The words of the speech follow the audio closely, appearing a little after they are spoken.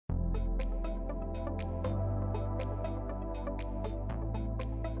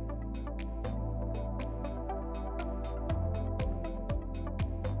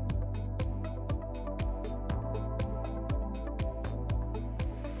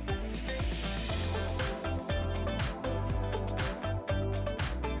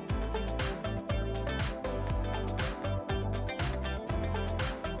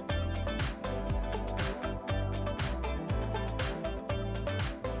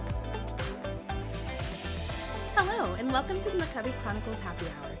Hello, and welcome to the McCovey Chronicles Happy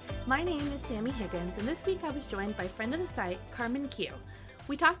Hour. My name is Sammy Higgins, and this week I was joined by friend of the site, Carmen Q.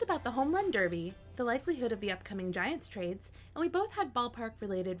 We talked about the home run derby, the likelihood of the upcoming Giants trades, and we both had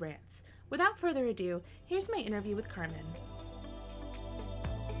ballpark-related rants. Without further ado, here's my interview with Carmen.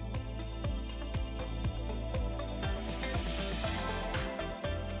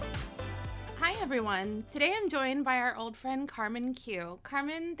 Hi everyone. Today I'm joined by our old friend Carmen Q.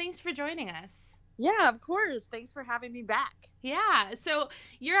 Carmen, thanks for joining us. Yeah, of course. Thanks for having me back. Yeah, so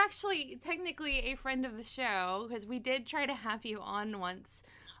you're actually technically a friend of the show because we did try to have you on once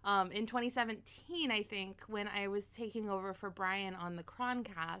in 2017, I think, when I was taking over for Brian on the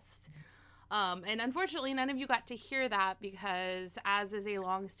Chroncast. And unfortunately, none of you got to hear that because, as is a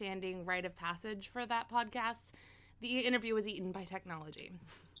long-standing rite of passage for that podcast, the interview was eaten by technology.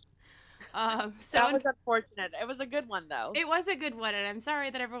 So that was unfortunate. It was a good one, though. It was a good one, and I'm sorry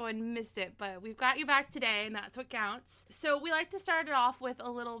that everyone missed it, but we've got you back today, and that's what counts. So we like to start it off with a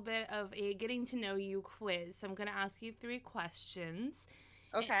little bit of a getting to know you quiz. So I'm going to ask you 3 questions.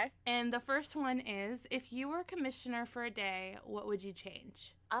 Okay. And the first one is, if you were commissioner for a day, what would you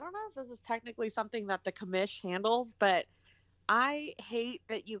change? I don't know if this is technically something that the commish handles, but I hate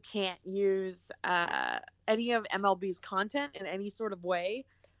that you can't use any of MLB's content in any sort of way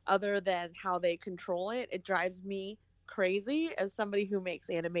other than how they control it. It drives me crazy as somebody who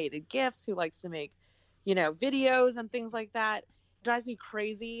makes animated GIFs, who likes to make, videos and things like that. It drives me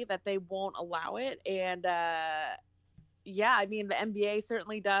crazy that they won't allow it. And yeah, I mean, the NBA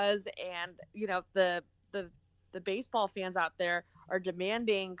certainly does. And, the baseball fans out there are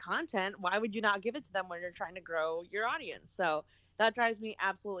demanding content. Why would you not give it to them when you're trying to grow your audience? So that drives me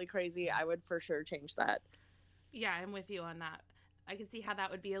absolutely crazy. I would for sure change that. Yeah, I'm with you on that. I can see how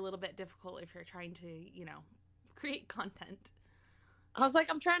that would be a little bit difficult if you're trying to, create content. I was like,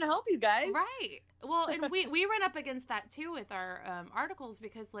 I'm trying to help you guys. Right. Well, and we run up against that too with our articles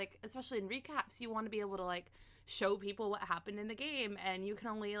because, especially in recaps, you want to be able to, show people what happened in the game, and you can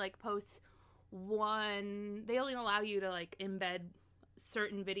only, post one. They only allow you to, embed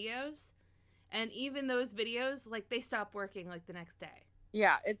certain videos, and even those videos, they stop working, the next day.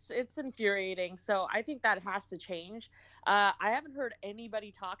 Yeah, it's infuriating. So I think that has to change. I haven't heard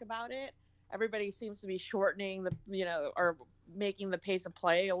anybody talk about it. Everybody seems to be shortening or making the pace of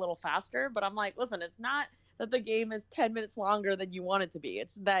play a little faster. But I'm like, listen, it's not that the game is 10 minutes longer than you want it to be.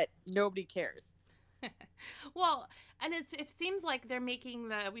 It's that nobody cares. Well, and it seems like they're making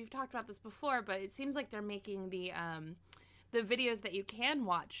we've talked about this before, but it seems like they're making the videos that you can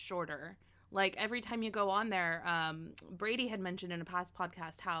watch shorter. Every time you go on there, Brady had mentioned in a past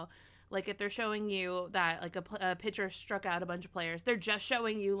podcast how, if they're showing you that, a pitcher struck out a bunch of players, they're just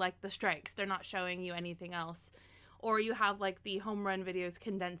showing you, the strikes. They're not showing you anything else. Or you have, the home run videos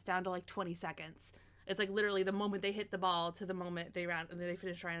condensed down to, 20 seconds. It's, literally the moment they hit the ball to the moment they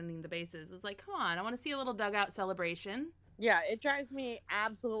finish rounding the bases. It's come on, I want to see a little dugout celebration. Yeah, it drives me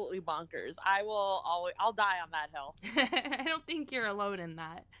absolutely bonkers. I'll die on that hill. I don't think you're alone in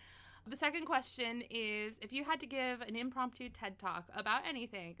that. The second question is, if you had to give an impromptu TED Talk about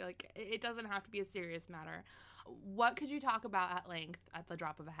anything, it doesn't have to be a serious matter, what could you talk about at length at the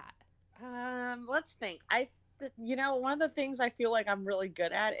drop of a hat? Let's think. One of the things I feel like I'm really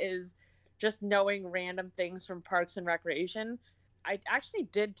good at is just knowing random things from Parks and Recreation. I actually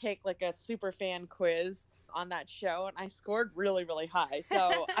did take a super fan quiz on that show, and I scored really, really high. So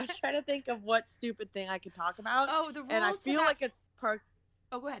I was trying to think of what stupid thing I could talk about. Oh, the rules. And I feel like it's Parks.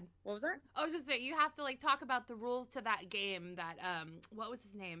 Oh, go ahead. What was that? I was just saying, you have to talk about the rules to that game that what was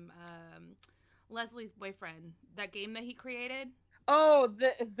his name? Leslie's boyfriend. That game that he created. Oh,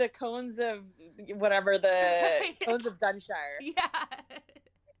 the Cones of whatever, the Cones of Dunshire. Yeah.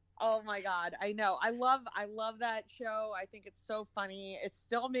 Oh my God, I know. I love that show. I think it's so funny. It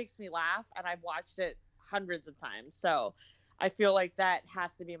still makes me laugh, and I've watched it hundreds of times. So I feel like that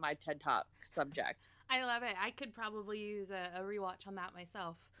has to be my TED Talk subject. I love it. I could probably use a rewatch on that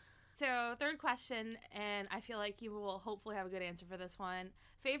myself. So, third question, and I feel like you will hopefully have a good answer for this one.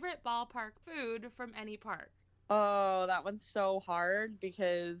 Favorite ballpark food from any park? Oh, that one's so hard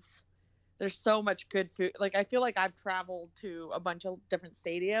because there's so much good food. I feel like I've traveled to a bunch of different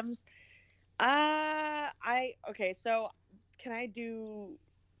stadiums. Okay, so can I do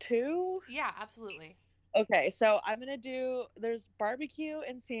 2? Yeah, absolutely. Okay, so I'm going to there's barbecue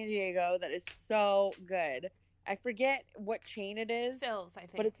in San Diego that is so good. I forget what chain it is. Phil's, I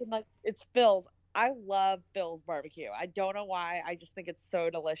think. But it's Phil's. I love Phil's barbecue. I don't know why. I just think it's so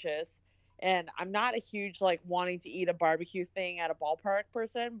delicious. And I'm not a huge wanting to eat a barbecue thing at a ballpark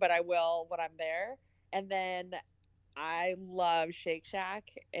person, but I will when I'm there. And then I love Shake Shack,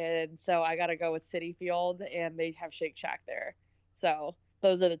 and so I got to go with City Field, and they have Shake Shack there. So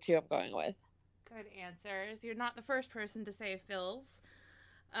those are the two I'm going with. Good answers. You're not the first person to say Phil's.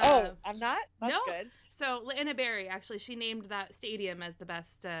 Oh, I'm not? No. That's good. So Lana Berry, actually, she named that stadium as the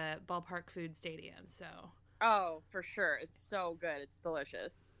best ballpark food stadium. So Oh, for sure. It's so good. It's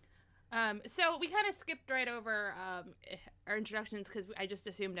delicious. so we kind of skipped right over our introductions because I just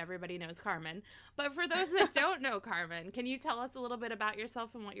assumed everybody knows Carmen. But for those that don't know Carmen, can you tell us a little bit about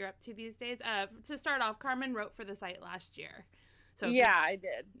yourself and what you're up to these days? To start off, Carmen wrote for the site last year. So Yeah, I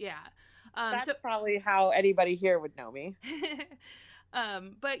did. yeah. That's probably how anybody here would know me.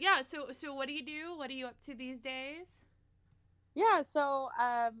 But yeah, so what do you do? What are you up to these days? Yeah, so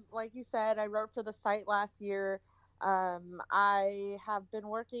like you said, I wrote for the site last year. I have been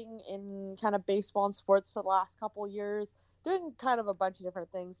working in kind of baseball and sports for the last couple years, doing kind of a bunch of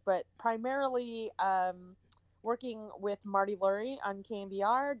different things, but primarily working with Marty Lurie on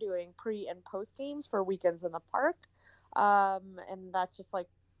KMBR, doing pre and post games for Weekends in the Park. And that's just like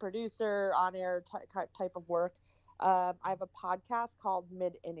producer, on air type of work. I have a podcast called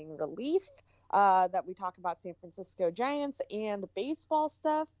Mid Inning Relief that we talk about San Francisco Giants and baseball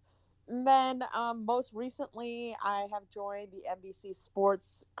stuff. And then most recently, I have joined the NBC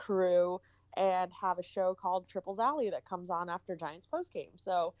Sports crew and have a show called Triples Alley that comes on after Giants postgame.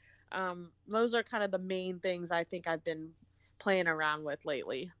 So those are kind of the main things I think I've been playing around with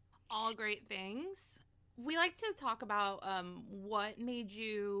lately. All great things. We like to talk about what made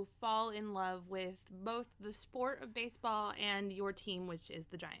you fall in love with both the sport of baseball and your team, which is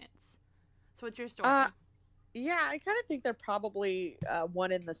the Giants. So, what's your story? Yeah, I kind of think they're probably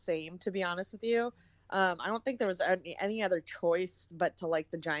one and the same, to be honest with you. I don't think there was any other choice but to like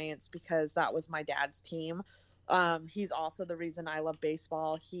the Giants because that was my dad's team. He's also the reason I love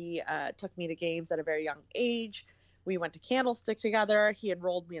baseball. He took me to games at a very young age. We went to Candlestick together. He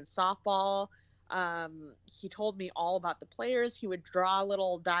enrolled me in softball. He told me all about the players. He would draw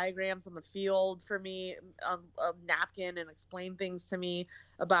little diagrams on the field for me on a napkin and explain things to me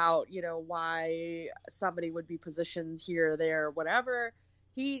about, why somebody would be positioned here, there, whatever.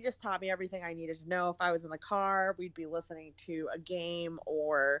 He just taught me everything I needed to know. If I was in the car, we'd be listening to a game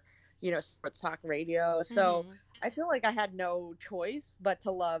or, sports talk radio. So I feel like I had no choice but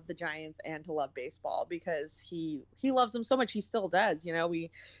to love the Giants and to love baseball because he loves them so much. He still does.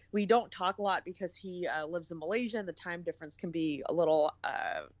 We don't talk a lot because he lives in Malaysia and the time difference can be a little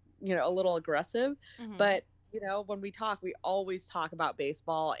a little aggressive. But when we talk, we always talk about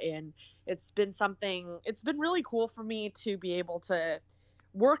baseball, and it's been really cool for me to be able to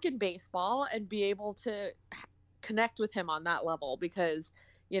work in baseball and be able to connect with him on that level because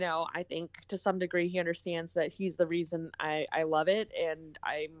I think to some degree he understands that he's the reason I love it, and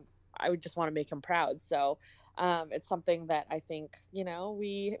I would just want to make him proud. So it's something that I think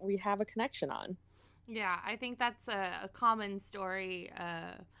we have a connection on. Yeah, I think that's a common story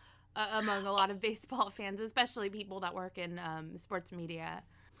among a lot of baseball fans, especially people that work in sports media.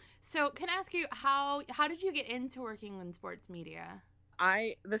 So, can I ask you how did you get into working in sports media?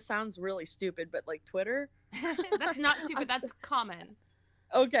 This sounds really stupid, but like Twitter. That's not stupid. That's common.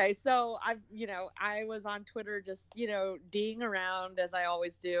 Okay, so I was on Twitter just, ding around as I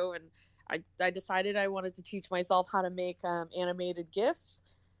always do, and I decided I wanted to teach myself how to make animated GIFs.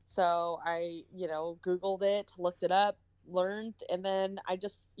 So I, Googled it, looked it up, learned, and then I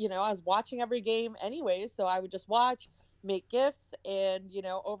just, I was watching every game anyways, so I would just watch, make GIFs, and,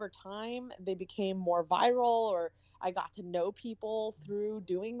 over time they became more viral, or I got to know people through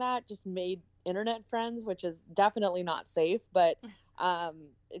doing that, just made internet friends, which is definitely not safe, but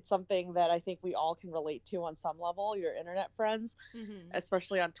it's something that I think we all can relate to on some level, your internet friends,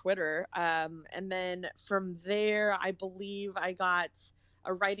 especially on Twitter. And then from there, I believe I got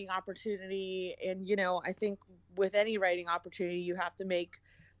a writing opportunity. And, I think with any writing opportunity, you have to make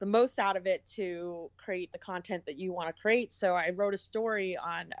the most out of it to create the content that you want to create. So I wrote a story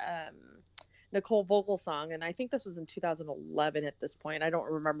on Nicole Vogelsong, and I think this was in 2011 at this point. I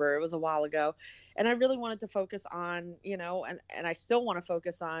don't remember. It was a while ago. And I really wanted to focus on, and I still want to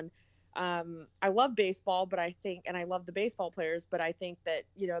focus on, I love baseball, but I think, and I love the baseball players, but I think that,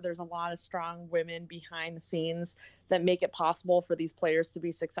 there's a lot of strong women behind the scenes that make it possible for these players to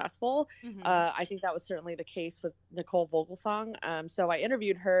be successful. I think that was certainly the case with Nicole Vogelsong. So I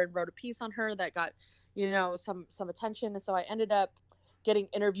interviewed her and wrote a piece on her that got, some attention. And so I ended up getting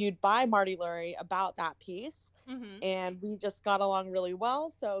interviewed by Marty Lurie about that piece. And we just got along really well.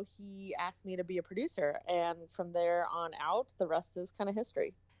 So he asked me to be a producer. And from there on out, the rest is kind of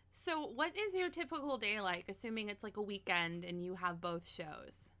history. So what is your typical day like, assuming it's like a weekend and you have both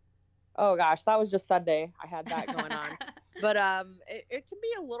shows? Oh gosh, that was just Sunday. I had that going on. But it can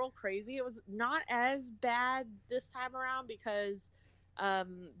be a little crazy. It was not as bad this time around because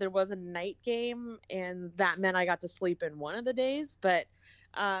there was a night game, and that meant I got to sleep in one of the days. But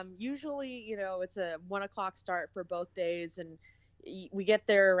usually, it's a 1 o'clock start for both days, and we get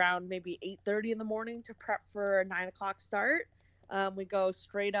there around maybe 8:30 in the morning to prep for a 9 o'clock start. We go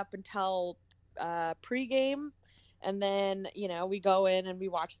straight up until pregame, and then, we go in and we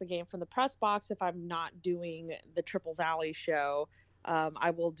watch the game from the press box. If I'm not doing the Triples Alley show, I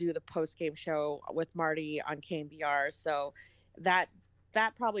will do the post game show with Marty on KMBR. So that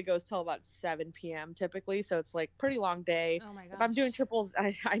probably goes till about 7 p.m. typically. So it's like pretty long day. Oh my gosh. If I'm doing triples,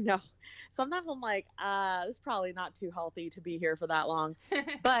 I know. Sometimes I'm like, this is probably not too healthy to be here for that long.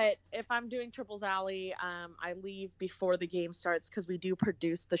 But if I'm doing Triples Alley, I leave before the game starts because we do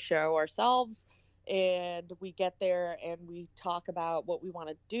produce the show ourselves. And we get there and we talk about what we want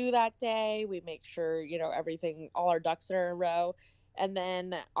to do that day. We make sure, everything, all our ducks are in a row. And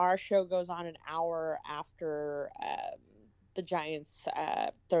then our show goes on an hour after the Giants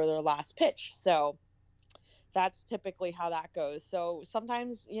throw their last pitch. So that's typically how that goes. So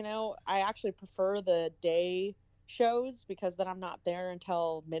sometimes, I actually prefer the day shows because then I'm not there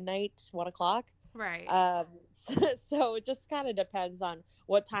until midnight, 1 o'clock. Right. So it just kind of depends on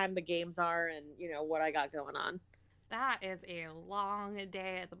what time the games are and, what I got going on. That is a long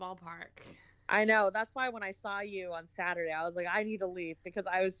day at the ballpark. I know. That's why when I saw you on Saturday, I was like, I need to leave because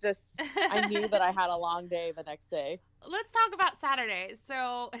I knew that I had a long day the next day. Let's talk about Saturday.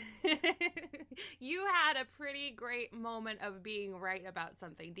 So you had a pretty great moment of being right about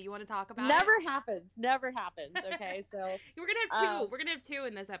something. Do you want to talk about it? Never happens. Okay. So we're going to have two. We're going to have two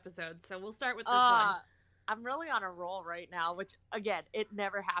in this episode. So we'll start with this one. I'm really on a roll right now, which again, it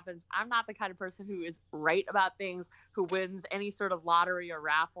never happens. I'm not the kind of person who is right about things, who wins any sort of lottery or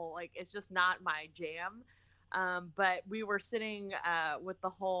raffle. Like, it's just not my jam. But we were sitting with the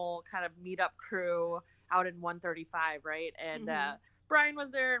whole kind of meetup crew out in 135, right? And Brian was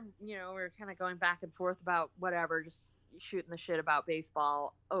there, and, we were kind of going back and forth about whatever, just shooting the shit about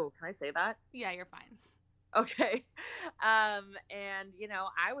baseball. Oh, can I say that? Yeah, you're fine. Okay. And,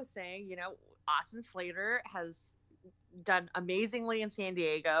 I was saying, Austin Slater has done amazingly in San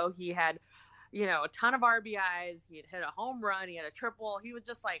Diego. He had, a ton of RBIs. He had hit a home run. He had a triple. He was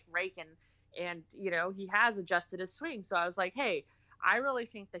just like raking, and, he has adjusted his swing. So I was like, hey, I really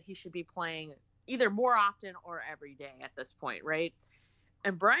think that he should be playing either more often or every day at this point, right?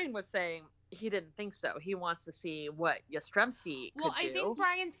 And Brian was saying he didn't think so. He wants to see what Yastrzemski could do. Well, I think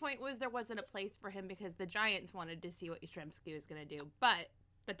Brian's point was there wasn't a place for him because the Giants wanted to see what Yastrzemski was going to do. But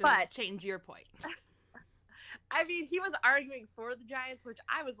that doesn't change your point. I mean, he was arguing for the Giants, which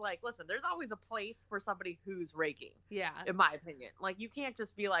I was like, listen, there's always a place for somebody who's raking. Yeah. In my opinion. Like, you can't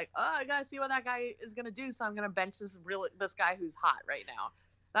just be like, oh, I got to see what that guy is going to do, so I'm going to bench this guy who's hot right now.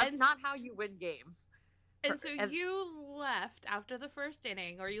 That's not how you win games. And so you left after the first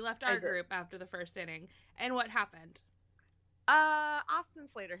inning, or you left our group after the first inning. And what happened? Austin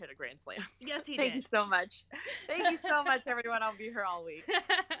Slater hit a grand slam. Yes, he did. Thank you so much. Thank you so much, everyone. I'll be here all week.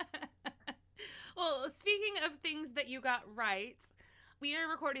 Well, speaking of things that you got right, we are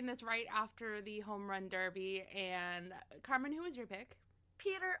recording this right after the home run derby. And Carmen, who was your pick?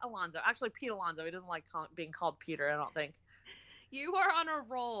 Peter Alonso. Actually, Pete Alonso. He doesn't like being called Peter, I don't think. You are on a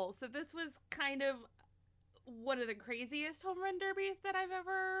roll. So this was kind of one of the craziest home run derbies that I've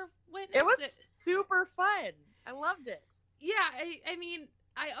ever witnessed. It was super fun. I loved it. Yeah, I mean,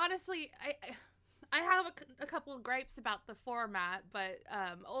 I honestly, I have a couple of gripes about the format, but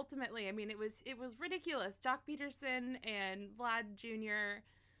ultimately, I mean, it was ridiculous. Jock Peterson and Vlad Jr.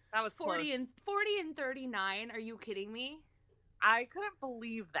 That was 40 close. 40 and 39. Are you kidding me? I couldn't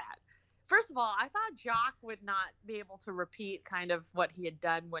believe that. First of all, I thought Jock would not be able to repeat kind of what he had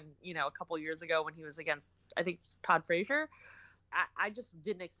done when, a couple years ago when he was against, I think, Todd Frazier. I just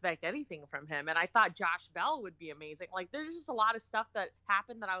didn't expect anything from him. And I thought Josh Bell would be amazing. Like, there's just a lot of stuff that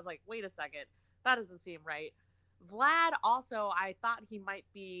happened that I was like, wait a second, that doesn't seem right. Vlad also, I thought he might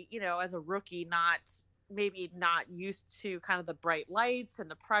be, as a rookie, maybe not used to kind of the bright lights and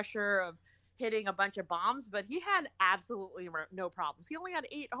the pressure of hitting a bunch of bombs, but he had absolutely no problems. He only had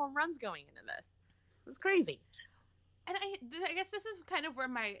 8 home runs going into this. It was crazy. And I guess this is kind of where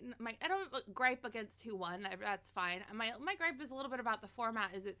my I don't gripe against who won. That's fine. My gripe is a little bit about the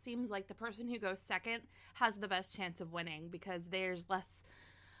format. Is it seems like the person who goes second has the best chance of winning because there's less.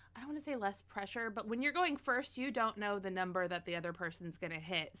 I don't want to say less pressure, but when you're going first, you don't know the number that the other person's gonna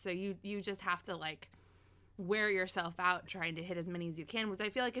hit, so you just have to like wear yourself out trying to hit as many as you can. Because I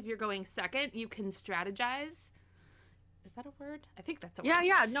feel like if you're going second, you can strategize Is that a word? I think that's a Yeah, word.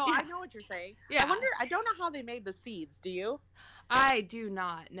 yeah. No, Yeah. I know what you're saying. Yeah. I don't know how they made the seeds. Do you? I do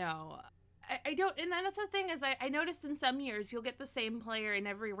not know. I don't, and that's the thing is I noticed in some years you'll get the same player in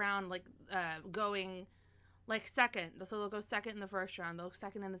every round, like going like second. So they'll go second in the first round, they'll go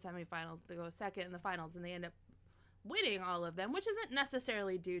second in the semifinals, they go second in the finals, and they end up winning all of them, which isn't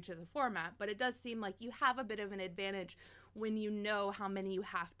necessarily due to the format, but it does seem like you have a bit of an advantage when you know how many you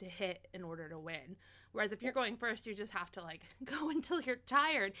have to hit in order to win. Whereas if you're going first, you just have to like go until you're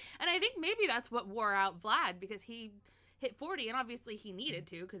tired. And I think maybe that's what wore out Vlad, because he hit 40, and obviously he needed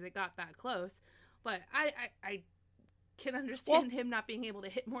to because it got that close. But I can understand him not being able to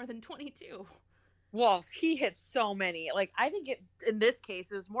hit more than 22. Well, he hit so many. Like, I think in this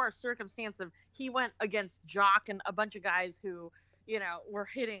case, it was more a circumstance of he went against Jock and a bunch of guys who, were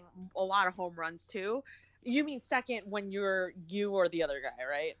hitting a lot of home runs too. You mean second when you or the other guy,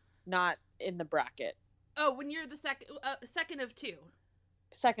 right? Not in the bracket. Oh, when you're the second of two.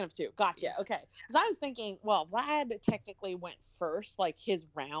 Second of two. Gotcha. Okay. Because I was thinking, well, Vlad technically went first, like his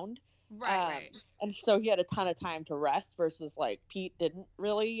round. Right. And so he had a ton of time to rest versus like Pete didn't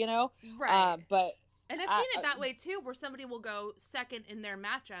really, Right. But and I've seen it that way too, where somebody will go second in their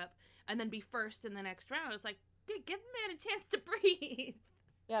matchup and then be first in the next round. It's like, give the man a chance to breathe.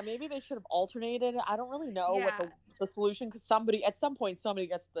 Yeah, maybe they should have alternated. I don't really know what the solution, because at some point somebody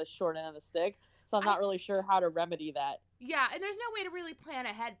gets the short end of the stick. So I'm not really sure how to remedy that. Yeah, and there's no way to really plan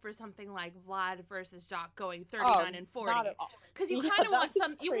ahead for something like Vlad versus Jock going 39 and 40. Because you kind of want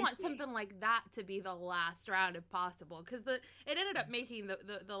something like that to be the last round if possible. Because it ended up making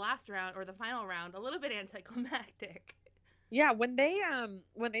the last round or the final round a little bit anticlimactic. Yeah, when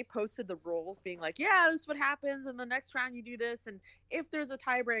they posted the rules being like, yeah, this is what happens, and the next round you do this, and if there's a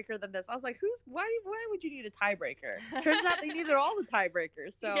tiebreaker, then this. I was like, why would you need a tiebreaker? Turns out they needed all the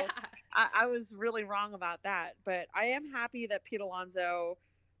tiebreakers. So yeah. I was really wrong about that. But I am happy that Pete Alonso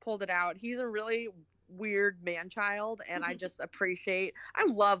pulled it out. He's a really weird man-child, and I just appreciate. I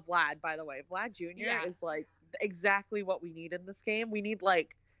love Vlad, by the way. Vlad Jr. is like exactly what we need in this game. We need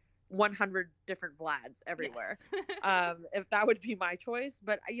like 100 different Vlads everywhere. Yes. If that would be my choice,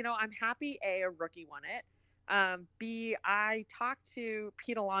 but I'm happy a rookie won it. B, I talked to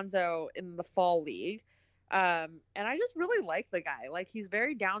Pete Alonso in the fall league, and I just really like the guy. Like, he's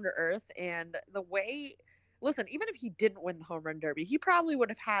very down to earth, and the way, listen, even if he didn't win the home run derby, he probably would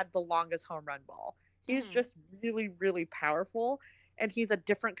have had the longest home run ball. He's just really, really powerful, and he's a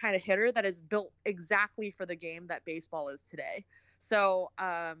different kind of hitter that is built exactly for the game that baseball is today. So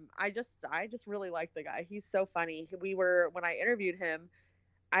I just really like the guy. He's so funny. When I interviewed him,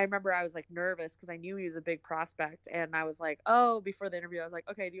 I remember I was like nervous because I knew he was a big prospect, and I was like, before the interview, I was like,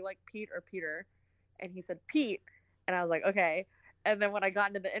 okay, do you like Pete or Peter? And he said Pete, and I was like, okay. And then when I got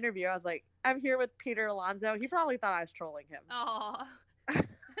into the interview, I was like, I'm here with Peter Alonso. He probably thought I was trolling him. Oh.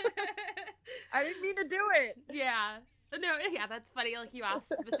 I didn't mean to do it. Yeah. No, yeah, that's funny. Like, you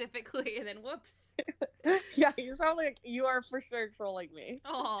asked specifically, and then whoops. Yeah, he's probably like, you are for sure trolling me.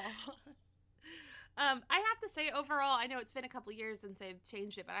 Oh. I have to say, overall, I know it's been a couple years since they've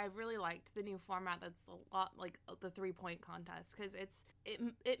changed it, but I really liked the new format. That's a lot like the 3-point contest, because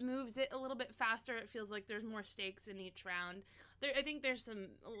it moves it a little bit faster. It feels like there's more stakes in each round. I think there's some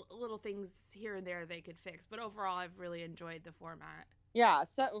little things here and there they could fix, but overall, I've really enjoyed the format. Yeah,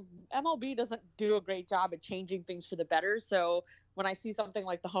 so MLB doesn't do a great job at changing things for the better. So when I see something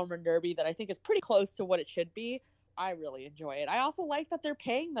like the home run derby that I think is pretty close to what it should be, I really enjoy it. I also like that they're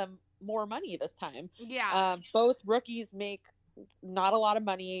paying them more money this time. Yeah. Both rookies make not a lot of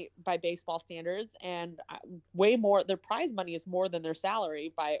money by baseball standards, and way more. Their prize money is more than their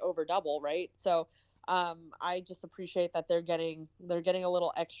salary by over double, right? So I just appreciate that they're getting a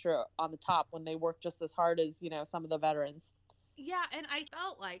little extra on the top when they work just as hard as some of the veterans. Yeah, and I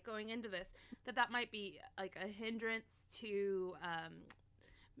felt like going into this that might be like a hindrance to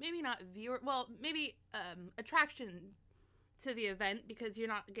maybe not maybe attraction to the event, because you're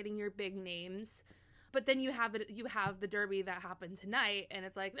not getting your big names. But then you have the derby that happened tonight, and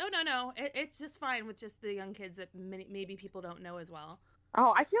it's like, no, it's just fine with just the young kids that maybe people don't know as well.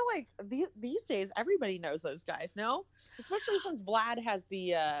 Oh, I feel like these days everybody knows those guys, no? Especially since Vlad has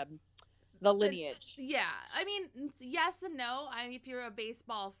the lineage. Yeah, I mean, yes and no. I mean, if you're a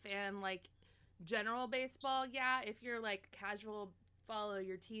baseball fan, like general baseball, yeah. If you're like casual follow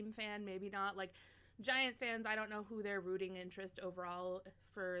your team fan, maybe not. Like Giants fans, I don't know who their rooting interest overall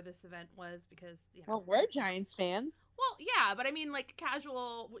for this event was, because well, we're Giants fans. Well, yeah, but I mean, like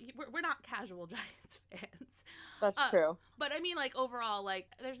casual, we're not casual Giants fans. That's true. But I mean, like overall, like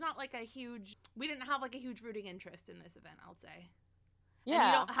there's not like we didn't have like a huge rooting interest in this event, I'll say. And you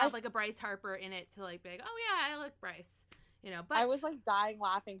Yeah, don't have like a Bryce Harper in it to like be like, oh yeah, I like Bryce. But I was like dying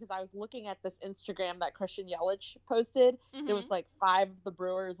laughing because I was looking at this Instagram that Christian Yelich posted. It was like 5 of the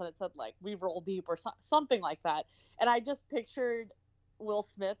Brewers, and it said like "we roll deep" or something like that. And I just pictured Will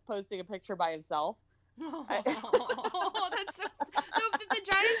Smith posting a picture by himself. Oh, that's so. No, the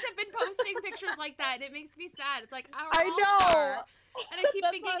Giants have been posting pictures like that, and it makes me sad. It's like our all-star, and I keep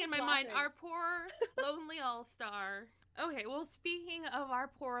thinking in my mind, our poor lonely all-star. Okay, well, speaking of our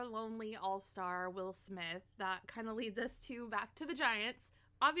poor lonely all-star Will Smith, that kind of leads us back to the Giants.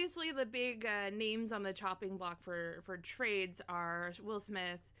 Obviously, the big names on the chopping block for trades are Will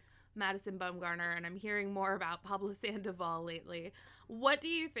Smith, Madison Bumgarner, and I'm hearing more about Pablo Sandoval lately. What do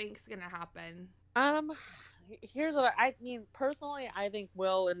you think is going to happen? Here's what I mean. Personally, I think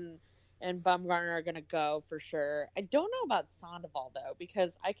Will and Bumgarner are gonna go for sure. I don't know about Sandoval though,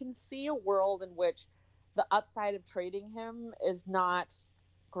 because I can see a world in which the upside of trading him is not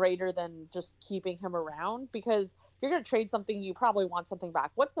greater than just keeping him around. Because if you're gonna trade something, you probably want something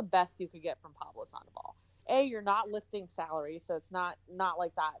back. What's the best you could get from Pablo Sandoval? A, you're not lifting salary, so it's not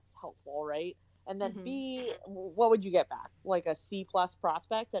like that's helpful, right? And then B, what would you get back? Like a C+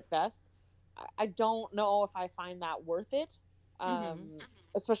 prospect at best? I don't know if I find that worth it,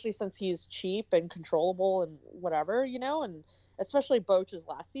 especially since he's cheap and controllable and whatever, and especially Boch's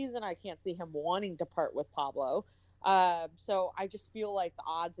last season, I can't see him wanting to part with Pablo. So I just feel like the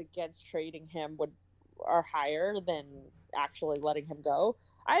odds against trading him are higher than actually letting him go.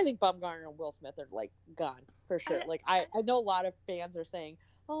 I think Bumgarner and Will Smith are like gone for sure. I know a lot of fans are saying,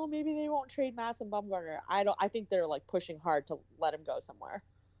 oh, maybe they won't trade Madison Bumgarner. I think they're like pushing hard to let him go somewhere.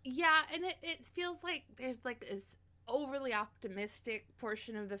 Yeah, and it feels like there's like this overly optimistic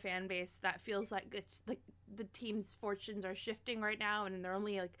portion of the fan base that feels like it's like the team's fortunes are shifting right now, and they're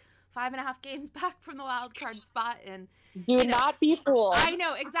only like 5.5 games back from the wild card spot. And do not be fooled. I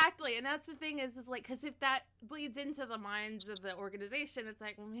know, exactly. And that's the thing is like, because if that bleeds into the minds of the organization, it's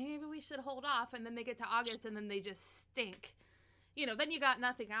like, well, maybe we should hold off. And then they get to August and then they just stink. Then you got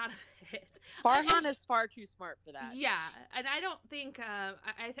nothing out of it. Farhan is far too smart for that. Yeah, and I don't think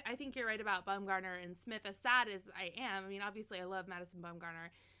I think you're right about Bumgarner and Smith. As sad as I am, I mean, obviously I love Madison Bumgarner,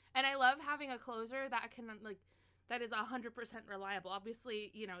 and I love having a closer that can that is 100% reliable.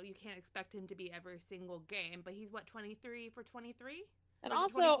 Obviously, you can't expect him to be every single game, but he's 23 for 23. And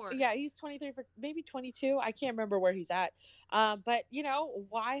also, 24? Yeah, he's 23 for maybe 22. I can't remember where he's at. But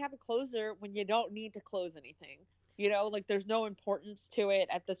why have a closer when you don't need to close anything? There's no importance to it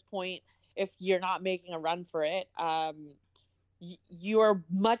at this point if you're not making a run for it. You are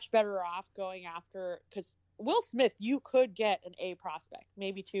much better off going after, because Will Smith, you could get an A prospect,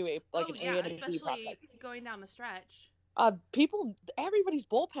 maybe two A, A and a B prospect. Going down the stretch. Everybody's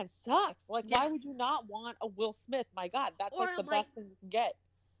bullpen sucks. Why would you not want a Will Smith? My God, that's the best thing you can get.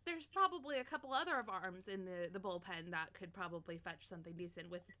 There's probably a couple other of arms in the bullpen that could probably fetch something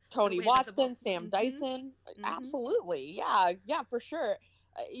decent with Tony Watson, Sam Dyson. Absolutely. Yeah, for sure.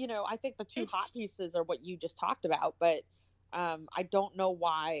 I think the two hot pieces are what you just talked about, but I don't know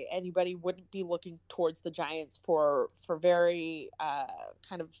why anybody wouldn't be looking towards the Giants for very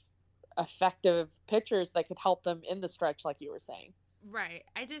kind of effective pitchers that could help them in the stretch, like you were saying. Right.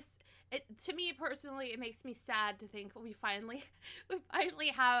 To me personally, it makes me sad to think we finally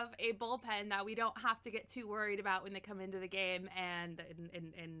have a bullpen that we don't have to get too worried about when they come into the game, and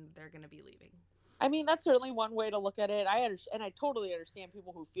they're going to be leaving. I mean, that's certainly one way to look at it. I totally understand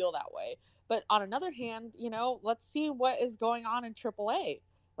people who feel that way. But on another hand, let's see what is going on in AAA.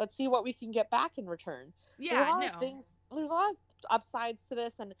 Let's see what we can get back in return. Yeah, There's a lot of upsides to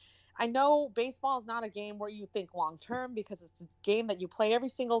this, and I know baseball is not a game where you think long term, because it's a game that you play every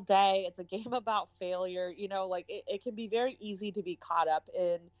single day. It's a game about failure. It can be very easy to be caught up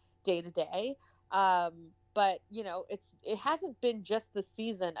in day to day. But it hasn't been just the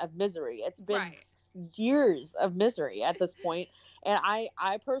season of misery. It's been years of misery at this point. And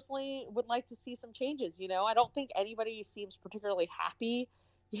I personally would like to see some changes. I don't think anybody seems particularly happy,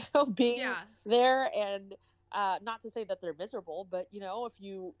 being there. And not to say that they're miserable, but if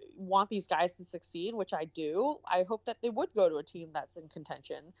you want these guys to succeed, which I do, I hope that they would go to a team that's in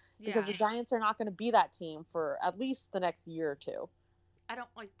contention, because the Giants are not going to be that team for at least the next year or two. I don't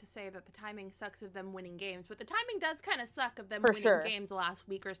like to say that the timing sucks of them winning games, but the timing does kind of suck of them winning games the last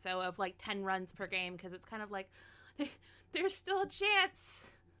week or so of 10 runs per game, because it's kind of like there's still a chance.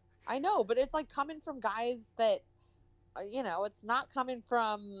 I know, but it's coming from guys that, it's not coming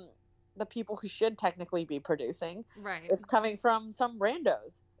from the people who should technically be producing. Right. It's coming from some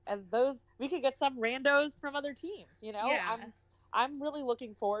randos, and we could get some randos from other teams. Yeah. I'm really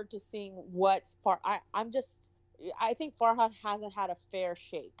looking forward to seeing I'm just I think Farhan hasn't had a fair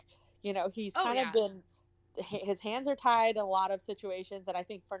shake. He's Oh kind of yeah. been, his hands are tied in a lot of situations, and I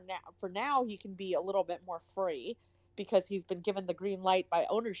think for now he can be a little bit more free because he's been given the green light by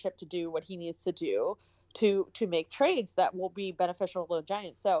ownership to do what he needs to do to make trades that will be beneficial to the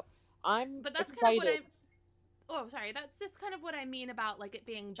Giants. So I'm But that's kind of what excited. I Oh, sorry. That's just kind of what I mean about like it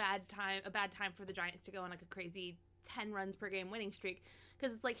being a bad time for the Giants to go on like a crazy 10 runs per game winning streak,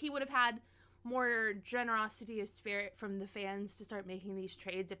 because it's like he would have had more generosity of spirit from the fans to start making these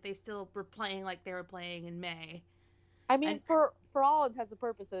trades if they still were playing like they were playing in May. I mean, And for all intents and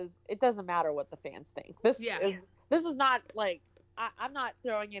purposes, it doesn't matter what the fans think. yeah. This is not like, I'm not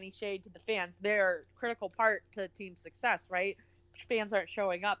throwing any shade to the fans. They're a critical part to team success, right? If fans aren't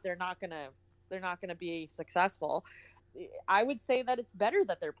showing up, they're not gonna be successful. I would say that it's better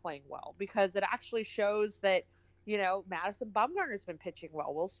that they're playing well because it actually shows that Madison Bumgarner's been pitching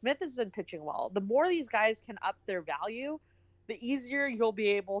well. Will Smith has been pitching well. The more these guys can up their value, the easier you'll be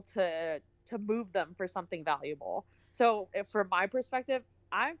able to move them for something valuable. So, from my perspective,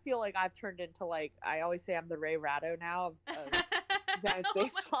 I feel like I've turned into, like, I always say I'm the Ray Ratto now of Giants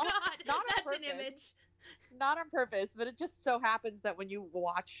baseball. Oh my god, Not on that's purpose. an image. Not on purpose, but it just so happens that when you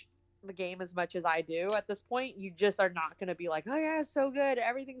watch the game as much as I do at this point, you just are not going to be like, oh yeah, it's so good,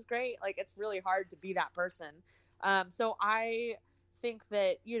 everything's great. Like, it's really hard to be that person. So I think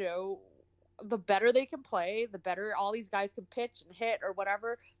that the better they can play, the better all these guys can pitch and hit or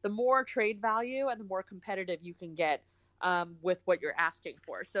whatever, the more trade value and the more competitive you can get with what you're asking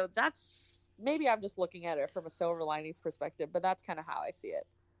for. So that's, maybe I'm just looking at it from a silver linings perspective, but that's kind of how I see it.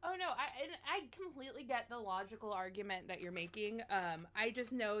 Oh no, I completely get the logical argument that you're making. I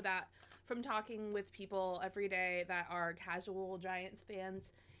just know that from talking with people every day that are casual Giants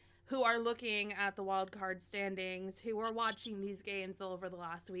fans who are looking at the wild card standings, who are watching these games over the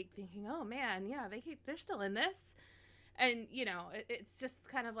last week thinking, "Oh man, yeah, they're still in this." And, it's just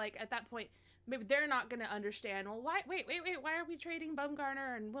kind of like at that point maybe they're not going to understand, well, why why are we trading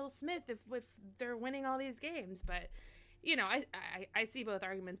Bumgarner and Will Smith if they're winning all these games? But I see both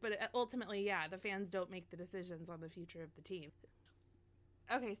arguments, but ultimately, yeah, the fans don't make the decisions on the future of the team.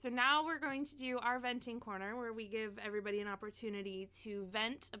 Okay, so now we're going to do our venting corner where we give everybody an opportunity to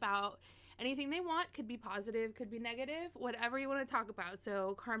vent about anything they want. Could be positive, could be negative, whatever you want to talk about.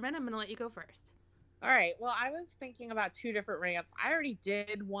 So, Carmen, I'm going to let you go first. All right. Well, I was thinking about two different rants. I already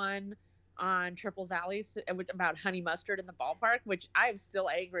did one on Triples Alley's about honey mustard in the ballpark, which I'm still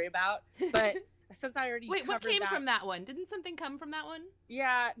angry about. But since I already Wait, what came that, from that one? Didn't something come from that one?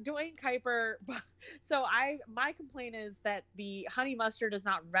 Yeah, Dwayne Kuiper. So my complaint is that the honey mustard is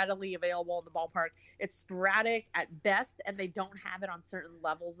not readily available in the ballpark. It's sporadic at best, and they don't have it on certain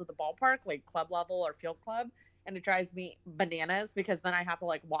levels of the ballpark, like club level or field club. And it drives me bananas because then I have to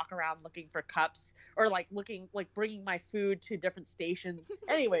like walk around looking for cups or like bringing my food to different stations.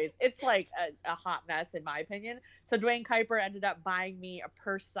 Anyways, it's like a hot mess in my opinion. So Dwayne Kuiper ended up buying me a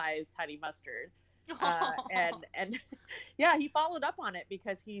purse-sized honey mustard. And yeah, he followed up on it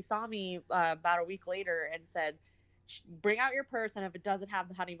because he saw me about a week later and said, bring out your purse, and if it doesn't have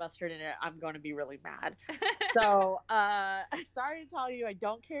the honey mustard in it, I'm going to be really mad. So sorry to tell you, I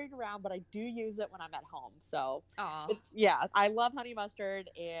don't carry it around, but I do use it when I'm at home. So I love honey mustard,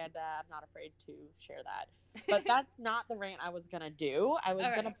 and I'm not afraid to share that. But that's not the rant I was going to do. I was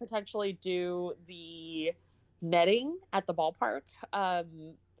going to potentially do the netting at the ballpark,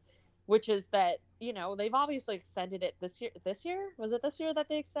 which is that, they've obviously extended it this year. Was it this year that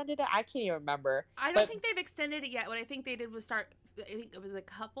they extended it? I can't even remember. I don't think they've extended it yet. What I think they did was I think it was a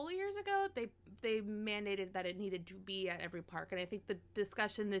couple of years ago, they mandated that it needed to be at every park. And I think the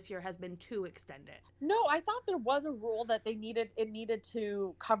discussion this year has been to extend it. No, I thought there was a rule that it needed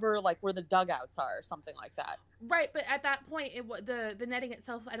to cover like where the dugouts are or something like that. Right, but at that point, the netting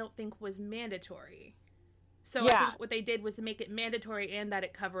itself, I don't think was mandatory. So yeah. I think what they did was to make it mandatory and that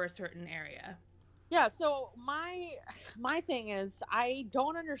it cover a certain area. Yeah, so my thing is I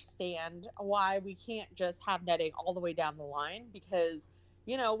don't understand why we can't just have netting all the way down the line because,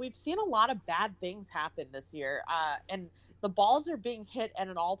 we've seen a lot of bad things happen this year. And the balls are being hit at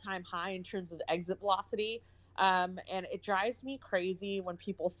an all-time high in terms of exit velocity. And it drives me crazy when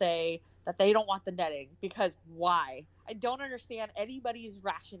people say that they don't want the netting because why? I don't understand anybody's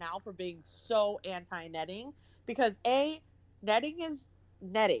rationale for being so anti-netting because netting is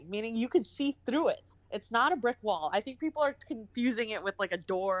netting, meaning you can see through it. It's not a brick wall. I think people are confusing it with like a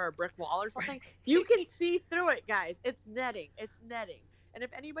door or a brick wall or something. You can see through it, guys. It's netting. And if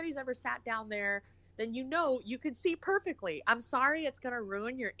anybody's ever sat down there, then you can see perfectly. I'm sorry it's going to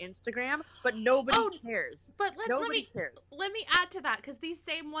ruin your Instagram, but nobody cares. But nobody cares. Let me add to that because these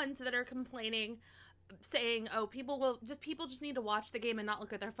same ones that are complaining saying, oh, people just need to watch the game and not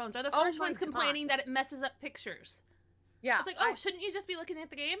look at their phones, are the Oh first my ones God. complaining that it messes up pictures. Yeah. It's like, oh, shouldn't you just be looking at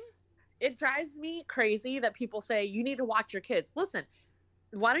the game? It drives me crazy that people say you need to watch your kids. Listen,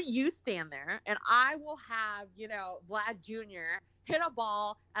 why don't you stand there and I will have, Vlad Jr. hit a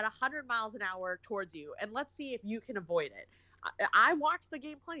ball at 100 miles an hour towards you, and let's see if you can avoid it. I watch the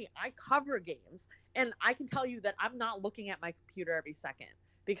game plenty. I cover games, and I can tell you that I'm not looking at my computer every second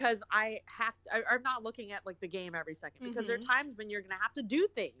because I'm not looking at like the game every second, because there are times when you're going to have to do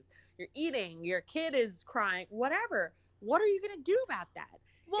things. You're eating, your kid is crying, whatever. What are you going to do about that?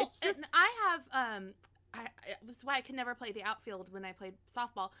 Well, and I have, that's why I can never play the outfield when I played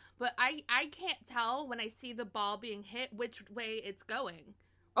softball, but I can't tell when I see the ball being hit which way it's going.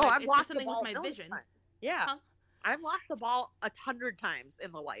 Oh, Like, I've it's lost just something the ball with my vision. times. Yeah. Huh? I've lost the ball 100 times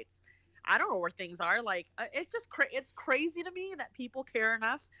in the lights. I don't know where things are. Like, it's just it's crazy to me that people care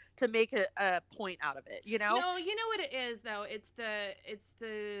enough to make a point out of it, No, you know what it is though. It's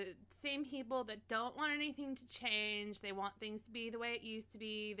the same people that don't want anything to change. They want things to be the way it used to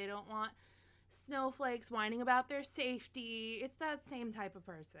be. They don't want snowflakes whining about their safety. It's that same type of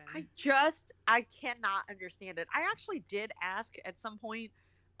person. I cannot understand it. I actually did ask at some point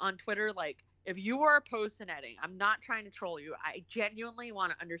on Twitter, like, if you were opposed to netting, I'm not trying to troll you. I genuinely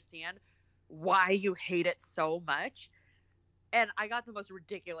want to understand why you hate it so much. And I got the most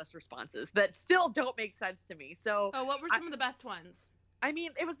ridiculous responses that still don't make sense to me. So, what were some of the best ones? I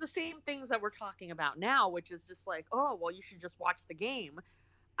mean, it was the same things that we're talking about now, which is just like, oh, well, you should just watch the game.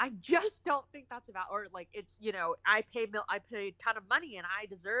 I just don't think that's about, or like, it's, I pay a ton of money and I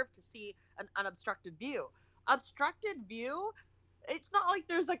deserve to see an unobstructed view. Obstructed view, it's not like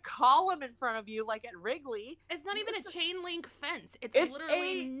there's a column in front of you like at Wrigley. It's not even a chain link fence. It's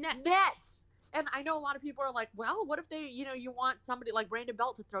literally a net. And I know a lot of people are like, well, what if they, you want somebody like Brandon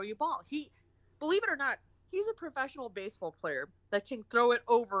Belt to throw you a ball? Believe it or not, he's a professional baseball player that can throw it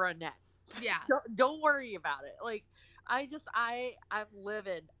over a net. Yeah. Don't worry about it. Like, I'm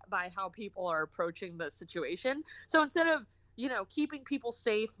livid by how people are approaching the situation. So instead of, keeping people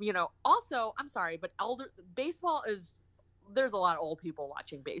safe, also, I'm sorry, but baseball there's a lot of old people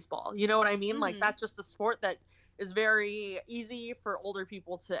watching baseball. You know what I mean? Mm-hmm. Like, that's just a sport that is very easy for older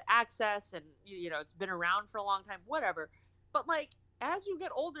people to access, and, it's been around for a long time, whatever. But like, as you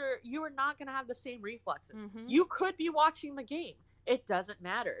get older, you are not going to have the same reflexes. Mm-hmm. You could be watching the game. It doesn't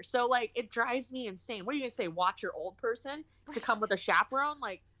matter. So like, it drives me insane. What are you gonna say? Watch your old person to come with a chaperone?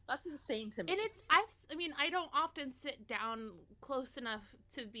 Like, that's insane to me. And I don't often sit down close enough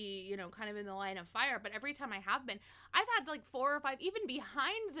to be, kind of in the line of fire, but every time I have been, I've had like 4 or 5, even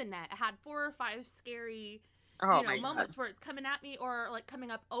behind the net, had 4 or 5 scary moments where it's coming at me or like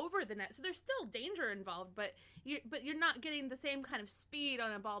coming up over the net. So there's still danger involved, but you're not getting the same kind of speed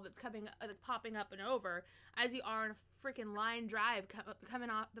on a ball that's popping up and over as you are in a freaking line drive coming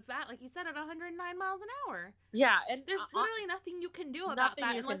off the bat, like you said, at 109 miles an hour. Yeah, and there's literally nothing you can do about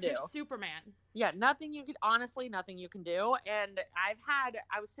that unless you're Superman. Yeah, nothing you can do. And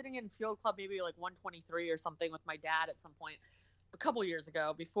I was sitting in field club maybe like 123 or something with my dad at some point a couple years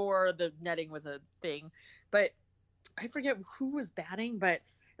ago before the netting was a thing, but I forget who was batting, but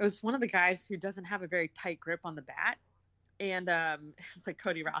it was one of the guys who doesn't have a very tight grip on the bat, and it's like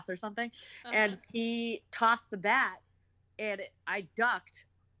Cody Ross or something. And he tossed the bat and I ducked,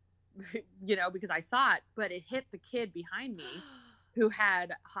 because I saw it, but it hit the kid behind me who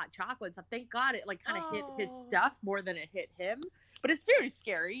had hot chocolate. So thank God it like kind of hit his stuff more than it hit him. But it's very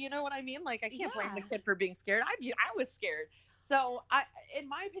scary, you know what I mean? Like, I can't blame the kid for being scared. I was scared. So in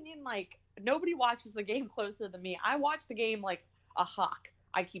my opinion, like, nobody watches the game closer than me. I watch the game like a hawk.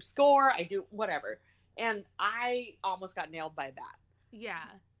 I keep score. I do whatever. And I almost got nailed by that. Yeah.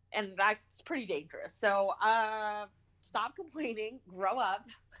 And that's pretty dangerous. So stop complaining. Grow up.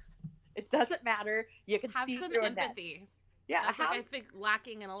 It doesn't matter. You can have see some through empathy. Yeah. That's I think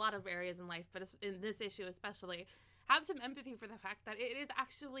lacking in a lot of areas in life, but in this issue especially. Have some empathy for the fact that it is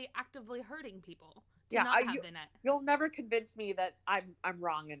actually actively hurting people to not have the net. You'll never convince me that I'm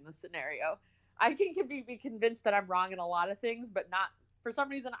wrong in this scenario. I can be convinced that I'm wrong in a lot of things, but not for some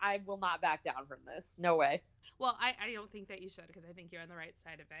reason. I will not back down from this. No way. Well, I don't think that you should, because I think you're on the right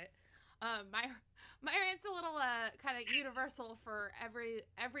side of it. My rant's a little kind of universal for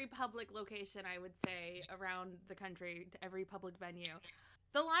every public location, I would say, around the country, to every public venue.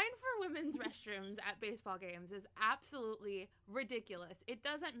 The line for women's restrooms at baseball games is absolutely ridiculous. It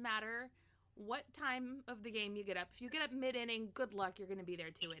doesn't matter what time of the game you get up. If you get up mid-inning, good luck, you're going to be there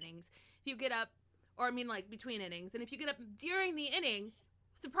 2 innings. If you get up, between innings, and if you get up during the inning,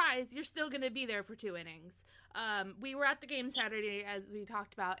 surprise, you're still going to be there for 2 innings. We were at the game Saturday, as we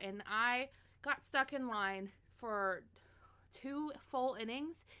talked about, and I got stuck in line for 2 full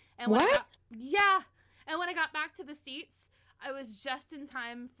innings. And What? Yeah. And when I got back to the seats, I was just in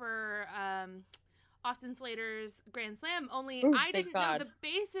time for Austin Slater's grand slam. Only Ooh, I didn't know God. the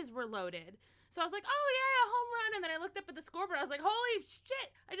bases were loaded. So I was like, oh, yeah, home run. And then I looked up at the scoreboard. I was like, holy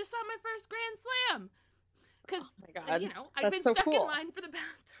shit, I just saw my first grand slam. Because, Oh my God. you know, I'd been so stuck cool. in line for the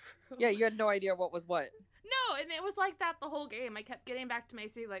bathroom. Yeah, you had no idea what was what. No, and it was like that the whole game. I kept getting back to my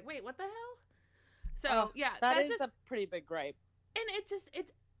seat like, wait, what the hell? So, yeah. That's just a pretty big gripe. And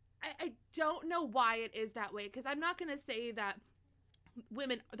I don't know why it is that way, because I'm not going to say that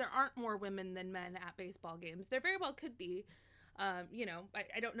there aren't more women than men at baseball games. There very well could be. You know,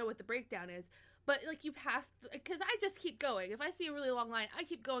 I don't know what the breakdown is, but like you pass, because I just keep going. If I see a really long line, I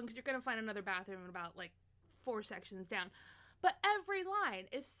keep going because you're going to find another bathroom about like 4 sections down. But every line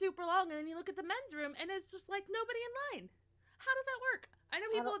is super long, and then you look at the men's room, and it's just like nobody in line. How does that work? I know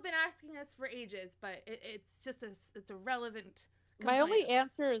people have been asking us for ages, but it's just it's a relevant complaint. My only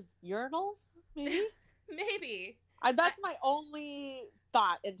answer is urinals, maybe? Maybe. That's my only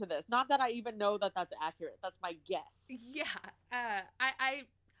thought into this. Not that I even know that that's accurate. That's my guess. Yeah.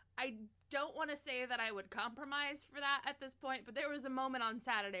 I don't want to say that I would compromise for that at this point, but there was a moment on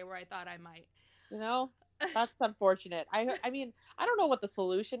Saturday where I thought I might. You know? That's unfortunate. I mean, I don't know what the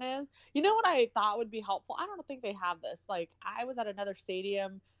solution is. You know what I thought would be helpful? I don't think they have this. Like, I was at another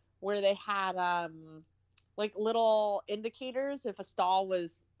stadium where they had like little indicators if a stall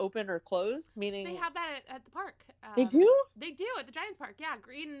was open or closed, meaning they have that at the park. They do? They do at the Giants park. Yeah,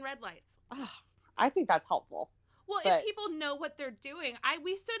 green and red lights. I think that's helpful. Well, if people know what they're doing.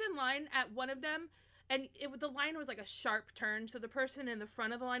 We stood in line at one of them, and the line was like a sharp turn, so the person in the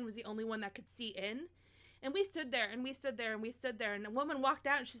front of the line was the only one that could see in. And we stood there, and we stood there, and we stood there, and a woman walked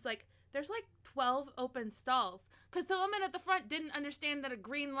out, and she's like, there's like 12 open stalls. Because the woman at the front didn't understand that a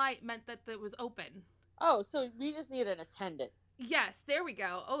green light meant that it was open. Oh, so we just need an attendant. Yes, there we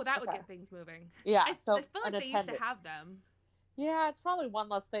go. Oh, that would get things moving. Yeah, I feel like they used to have them. Yeah, it's probably one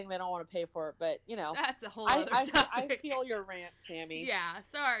less thing they don't want to pay for, but you know. That's a whole other topic. I feel your rant, Tammy. Yeah,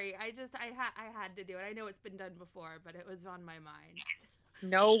 sorry. I had to do it. I know it's been done before, but it was on my mind.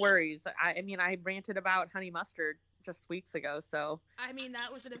 No worries. I mean, I ranted about honey mustard just weeks ago, so I mean,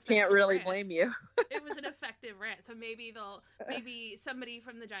 that was an effective can't really rant. blame you. It was an effective rant, so maybe somebody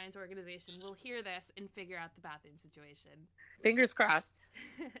from the Giants organization will hear this and figure out the bathroom situation. Fingers crossed.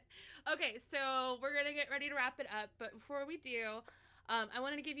 Okay, so we're gonna get ready to wrap it up, but before we do, I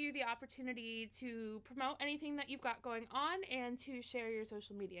wanted to give you the opportunity to promote anything that you've got going on and to share your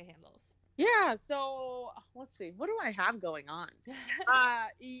social media handles. Yeah, so let's see. What do I have going on?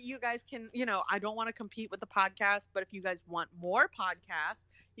 You guys can, I don't want to compete with the podcast, but if you guys want more podcasts,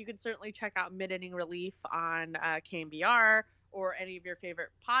 you can certainly check out Mid-Inning Relief on KMBR or any of your favorite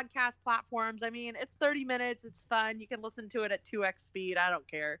podcast platforms. I mean, it's 30 minutes. It's fun. You can listen to it at 2x speed. I don't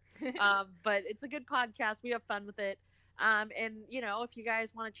care. But it's a good podcast. We have fun with it. And, if you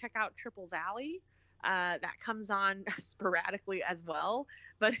guys want to check out Triples Alley, that comes on sporadically as well,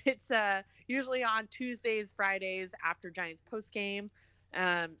 but it's usually on Tuesdays, Fridays after Giants postgame.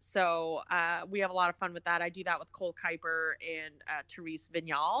 So we have a lot of fun with that. I do that with Cole Kuiper and Therese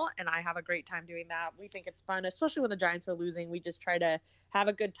Vignal, and I have a great time doing that. We think it's fun, especially when the Giants are losing. We just try to have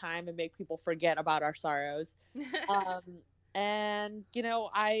a good time and make people forget about our sorrows. And,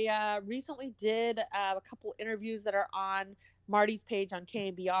 I recently did a couple interviews that are on Marty's page on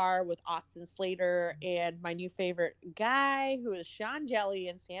KMBR with Austin Slater and my new favorite guy, who is Sean Jelly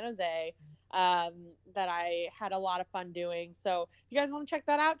in San Jose, that I had a lot of fun doing. So if you guys want to check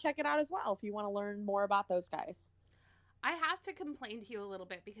that out, check it out as well if you want to learn more about those guys. I have to complain to you a little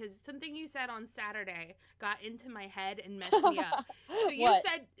bit because something you said on Saturday got into my head and messed me up. So you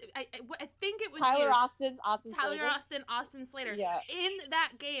said, I think it was Austin Slater. Yeah. In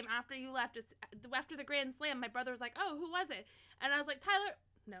that game after you left us, after the grand slam, my brother was like, "Oh, who was it?" And I was like, "Tyler."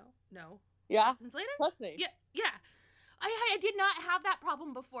 No. Yeah. Austin Slater. Trust me. Yeah. I did not have that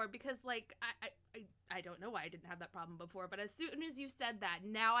problem before because I don't know why I didn't have that problem before, but as soon as you said that,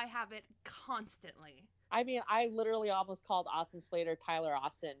 now I have it constantly. I mean, I literally almost called Austin Slater Tyler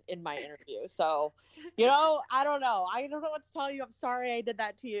Austin in my interview. So, I don't know. I don't know what to tell you. I'm sorry I did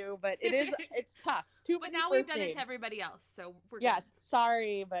that to you, but it's tough. But now we've done it to everybody else, so we're good. Yes,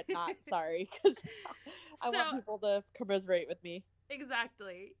 sorry, but not sorry, because I want people to commiserate with me.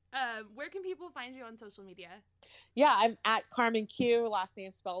 Exactly. Where can people find you on social media? Yeah, I'm at Carmen Q, last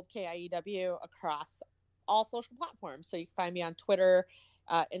name spelled Kiew, across all social platforms. So you can find me on Twitter,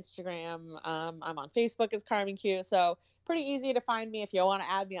 Instagram. I'm on Facebook as Carmen Q. So pretty easy to find me if you want to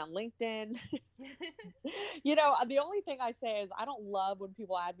add me on LinkedIn. The only thing I say is I don't love when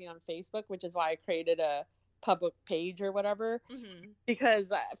people add me on Facebook, which is why I created a public page or whatever. Mm-hmm.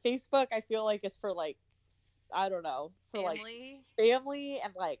 Because Facebook, I feel like is for like, I don't know, for family? like family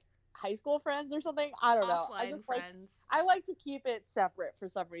and like high school friends or something. I don't know. I just friends. I like to keep it separate for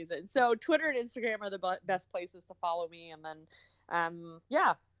some reason. So Twitter and Instagram are the best places to follow me. And then,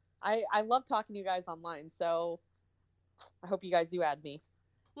 yeah, I love talking to you guys online. So I hope you guys do add me.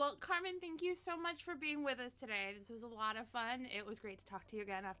 Well, Carmen, thank you so much for being with us today. This was a lot of fun. It was great to talk to you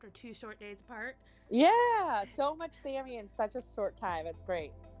again after 2 short days apart. Yeah, so much Sammy in such a short time. It's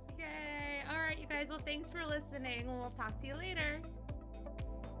great. Yay. All right, you guys. Well, thanks for listening. We'll talk to you later.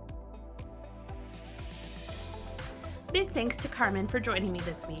 Big thanks to Carmen for joining me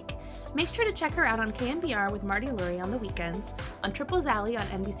this week. Make sure to check her out on KNBR with Marty Lurie on the weekends, on Triples Alley on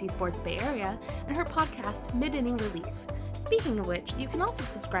NBC Sports Bay Area, and her podcast, Mid-Inning Relief. Speaking of which, you can also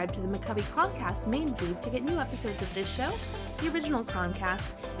subscribe to the McCovey Chroncast main feed to get new episodes of this show, the original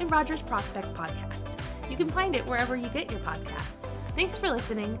Chroncast, and Rogers Prospect Podcast. You can find it wherever you get your podcasts. Thanks for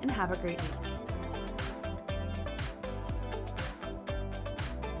listening, and have a great week.